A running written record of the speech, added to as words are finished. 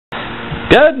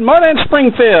Good morning,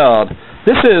 Springfield.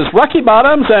 This is Rocky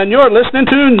Bottoms, and you're listening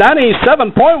to 97.1.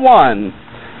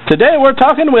 Today we're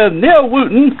talking with Neil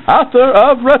Wooten, author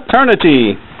of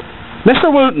Reternity. Mr.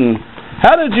 Wooten,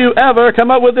 how did you ever come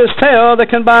up with this tale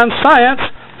that combines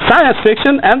science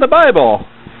fiction, and the Bible?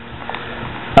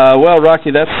 Well,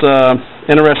 Rocky, that's an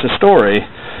interesting story.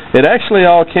 It actually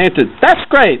all came to... That's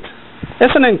great!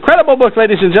 It's an incredible book,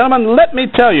 ladies and gentlemen. Let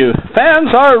me tell you,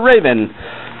 fans are raving.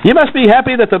 You must be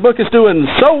happy that the book is doing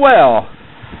so well.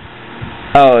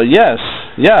 Yes.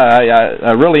 Yeah,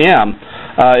 I really am.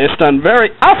 It's done very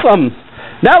awesome.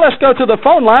 Now let's go to the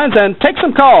phone lines and take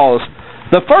some calls.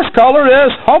 The first caller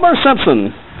is Homer Simpson.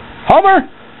 Homer,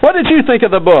 what did you think of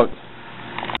the book?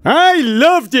 I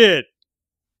loved it!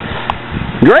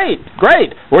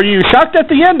 Great. Were you shocked at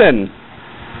the ending?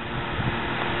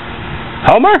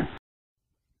 Homer?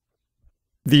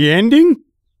 The ending?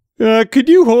 Could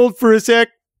you hold for a sec?